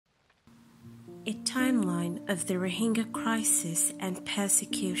A timeline of the Rohingya Crisis and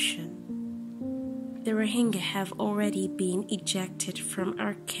Persecution. The Rohingya have already been ejected from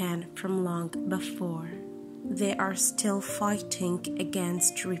Arakan from long before. They are still fighting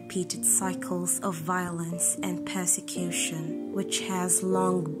against repeated cycles of violence and persecution, which has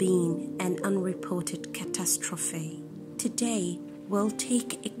long been an unreported catastrophe. Today, we'll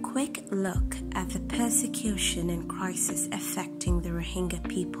take a quick look at the persecution and crisis affecting the Rohingya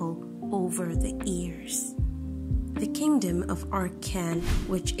people over the years. The Kingdom of Arakan,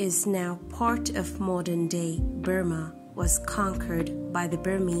 which is now part of modern-day Burma, was conquered by the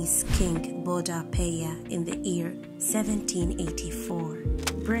Burmese King Bodawpaya in the year 1784.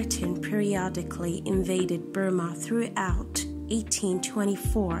 Britain periodically invaded Burma throughout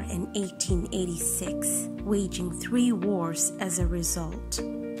 1824 and 1886, waging 3 wars as a result.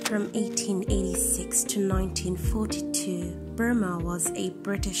 From 1886 to 1942, Burma was a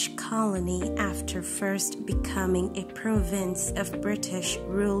British colony after first becoming a province of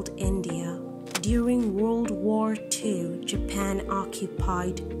British-ruled India. During World War II, Japan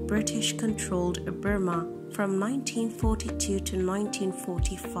occupied British-controlled Burma from 1942 to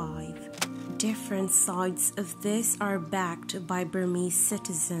 1945. Different sides of this are backed by Burmese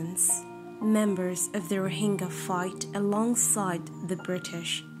citizens. Members of the Rohingya fight alongside the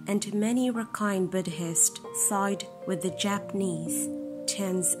British, and many Rakhine Buddhists side with the Japanese.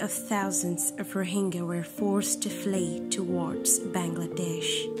 Tens of thousands of Rohingya were forced to flee towards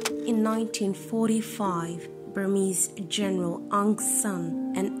Bangladesh. In 1945, Burmese General Aung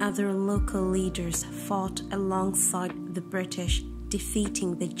San and other local leaders fought alongside the British,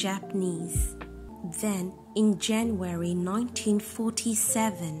 defeating the Japanese. Then, in January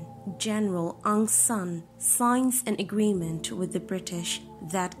 1947, General Aung San signs an agreement with the British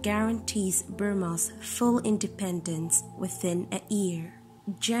that guarantees Burma's full independence within a year.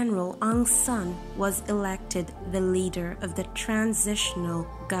 General Aung San was elected the leader of the transitional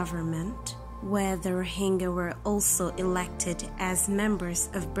government, where the Rohingya were also elected as members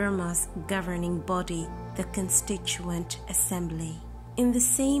of Burma's governing body, the Constituent Assembly. In the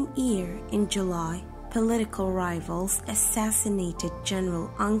same year, in July, political rivals assassinated General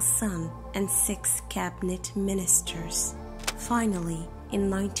Aung San and 6 cabinet ministers. Finally, in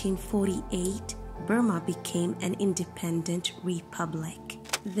 1948, Burma became an independent republic.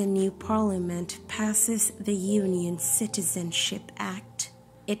 The new parliament passes the Union Citizenship Act.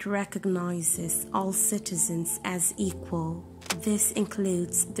 It recognizes all citizens as equal. This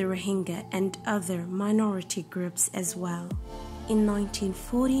includes the Rohingya and other minority groups as well. In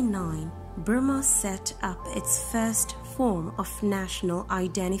 1949, Burma set up its first form of national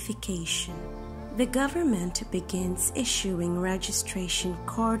identification. The government begins issuing registration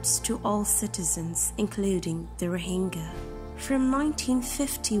cards to all citizens, including the Rohingya. From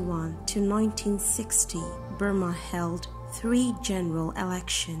 1951 to 1960, Burma held 3 general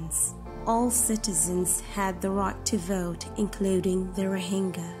elections. All citizens had the right to vote, including the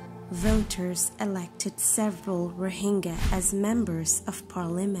Rohingya. Voters elected several Rohingya as members of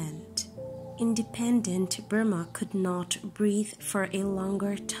parliament. Independent Burma could not breathe for a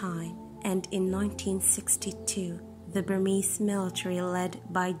longer time, and in 1962, the Burmese military led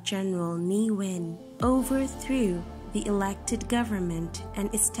by General Ne Win overthrew the elected government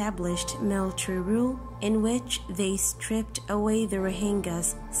and established military rule in which they stripped away the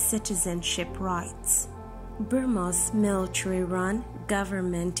Rohingya's citizenship rights. Burma's military-run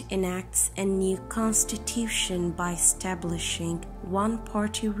government enacts a new constitution by establishing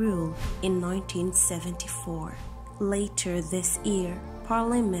one-party rule in 1974. Later this year,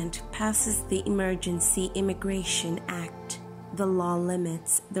 Parliament passes the Emergency Immigration Act. The law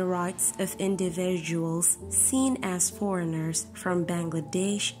limits the rights of individuals seen as foreigners from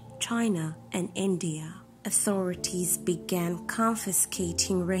Bangladesh, China, and India. Authorities began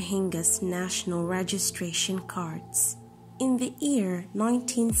confiscating Rohingya's national registration cards. In the year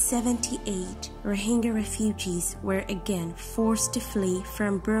 1978, Rohingya refugees were again forced to flee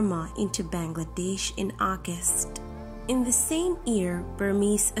from Burma into Bangladesh in August. In the same year,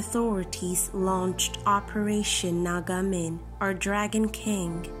 Burmese authorities launched Operation Nagamin, or Dragon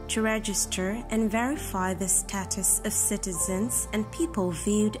King, to register and verify the status of citizens and people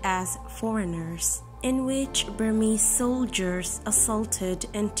viewed as foreigners, in which Burmese soldiers assaulted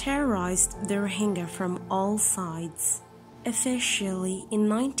and terrorized the Rohingya from all sides. Officially, in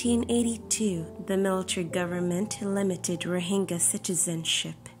 1982, the military government limited Rohingya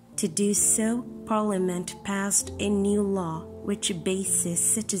citizenship. To do so, Parliament passed a new law which bases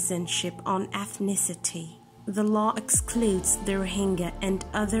citizenship on ethnicity. The law excludes the Rohingya and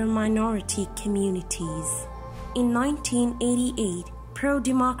other minority communities. In 1988,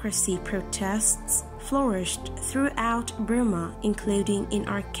 Pro-democracy protests flourished throughout Burma, including in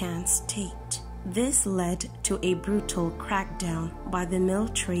Arakan state. This led to a brutal crackdown by the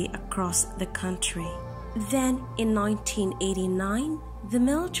military across the country. Then, in 1989, the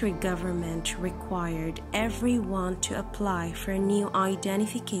military government required everyone to apply for new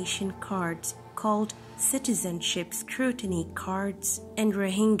identification cards called citizenship scrutiny cards, and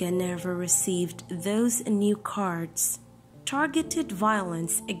Rohingya never received those new cards. Targeted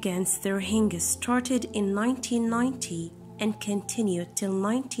violence against the Rohingya started in 1990 and continued till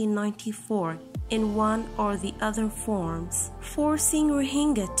 1994 in one or the other forms, forcing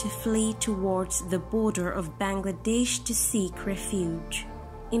Rohingya to flee towards the border of Bangladesh to seek refuge.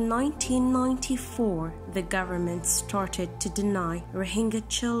 In 1994, the government started to deny Rohingya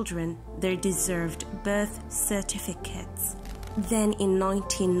children their deserved birth certificates. Then in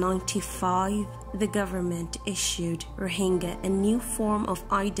 1995, the government issued Rohingya a new form of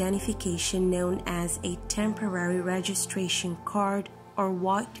identification known as a temporary registration card or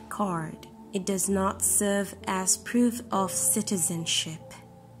white card. It does not serve as proof of citizenship.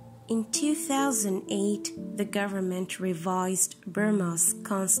 In 2008, the government revised Burma's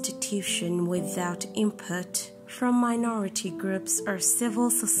constitution without input from minority groups or civil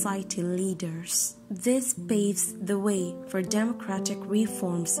society leaders. This paves the way for democratic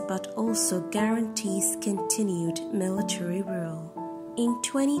reforms but also guarantees continued military rule. In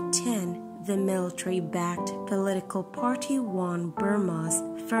 2010, the military-backed political party won Burma's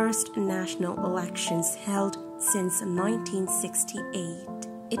first national elections held since 1968.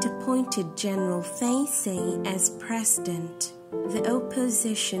 It appointed General Thein Sein as president. The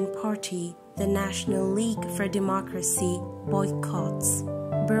opposition party, the National League for Democracy, boycotts.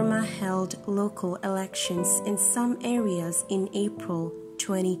 Burma held local elections in some areas in April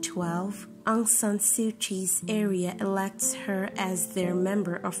 2012. Aung San Suu Kyi's area elects her as their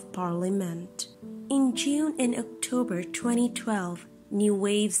member of parliament. In June and October 2012, new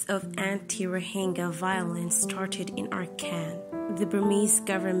waves of anti-Rohingya violence started in Arakan. The Burmese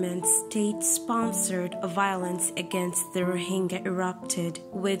government's state-sponsored violence against the Rohingya erupted,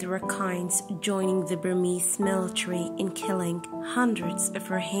 with Rakhines joining the Burmese military in killing hundreds of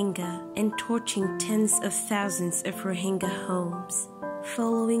Rohingya and torching tens of thousands of Rohingya homes.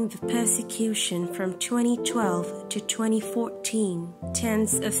 Following the persecution from 2012 to 2014,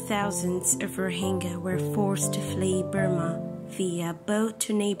 tens of thousands of Rohingya were forced to flee Burma via boat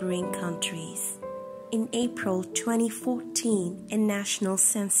to neighboring countries. In April 2014, a national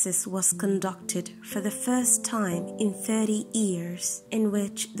census was conducted for the first time in 30 years, in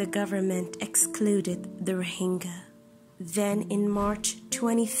which the government excluded the Rohingya. Then in March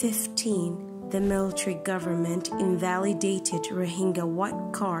 2015, the military government invalidated Rohingya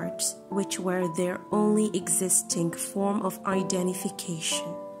white cards, which were their only existing form of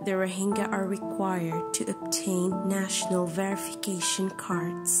identification. The Rohingya are required to obtain national verification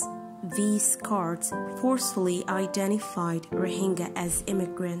cards. These cards forcefully identified Rohingya as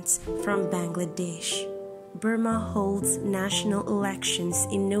immigrants from Bangladesh. Burma holds national elections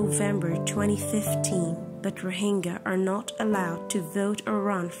in November 2015, but Rohingya are not allowed to vote or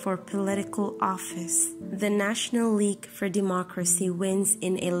run for political office. The National League for Democracy wins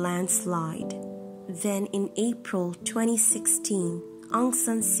in a landslide. Then in April 2016, Aung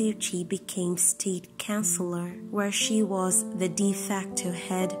San Suu Kyi became state councillor, where she was the de facto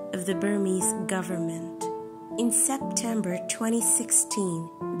head of the Burmese government. In September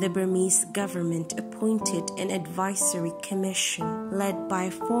 2016, the Burmese government appointed an advisory commission led by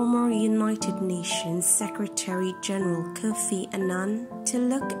former United Nations Secretary General Kofi Annan to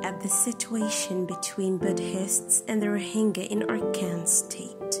look at the situation between Buddhists and the Rohingya in Arakan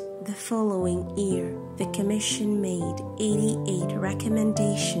state. The following year, the Commission made 88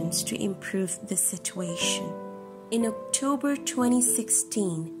 recommendations to improve the situation. In October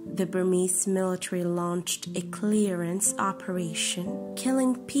 2016, the Burmese military launched a clearance operation,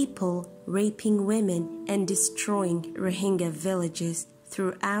 killing people, raping women, and destroying Rohingya villages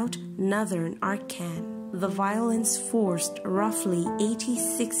throughout northern Arakan. The violence forced roughly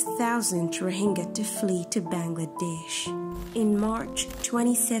 86,000 Rohingya to flee to Bangladesh. In March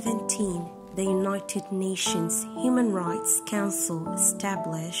 2017, the United Nations Human Rights Council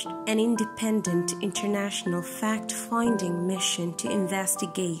established an independent international fact-finding mission to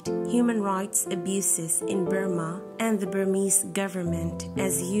investigate human rights abuses in Burma, and the Burmese government,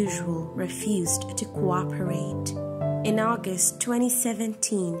 as usual, refused to cooperate. In August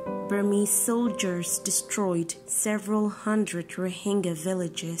 2017, Burmese soldiers destroyed several hundred Rohingya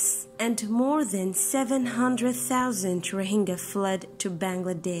villages, and more than 700,000 Rohingya fled to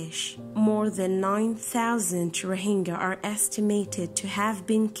Bangladesh. More than 9,000 Rohingya are estimated to have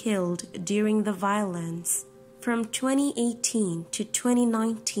been killed during the violence. From 2018 to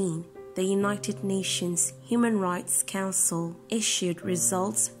 2019, the United Nations Human Rights Council issued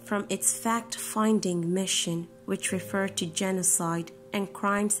results from its fact-finding mission, which refer to genocide and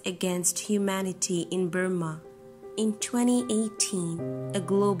crimes against humanity in Burma. In 2018, a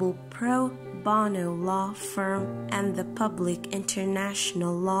global pro bono law firm and the Public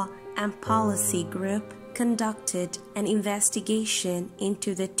International Law and Policy Group conducted an investigation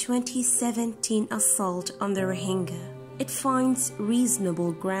into the 2017 assault on the Rohingya. It finds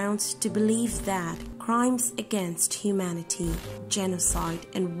reasonable grounds to believe that crimes against humanity, genocide,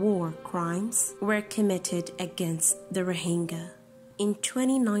 and war crimes were committed against the Rohingya. In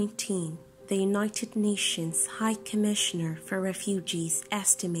 2019, the United Nations High Commissioner for Refugees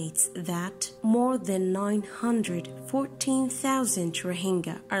estimates that more than 914,000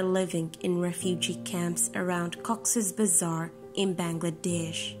 Rohingya are living in refugee camps around Cox's Bazar in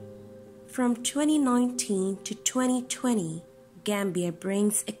Bangladesh. From 2019 to 2020, Gambia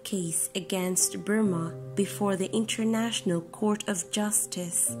brings a case against Burma before the International Court of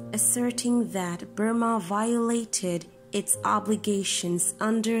Justice, asserting that Burma violated its obligations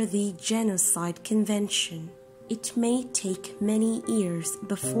under the Genocide Convention. It may take many years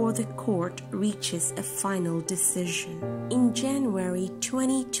before the court reaches a final decision. In January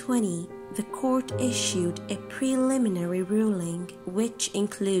 2020, the court issued a preliminary ruling which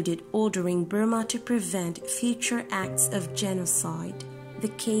included ordering Burma to prevent future acts of genocide. The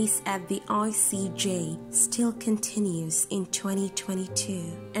case at the ICJ still continues in 2022,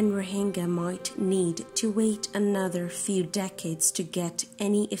 and Rohingya might need to wait another few decades to get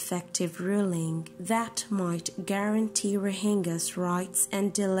any effective ruling that might guarantee Rohingya's rights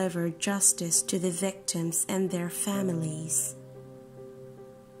and deliver justice to the victims and their families.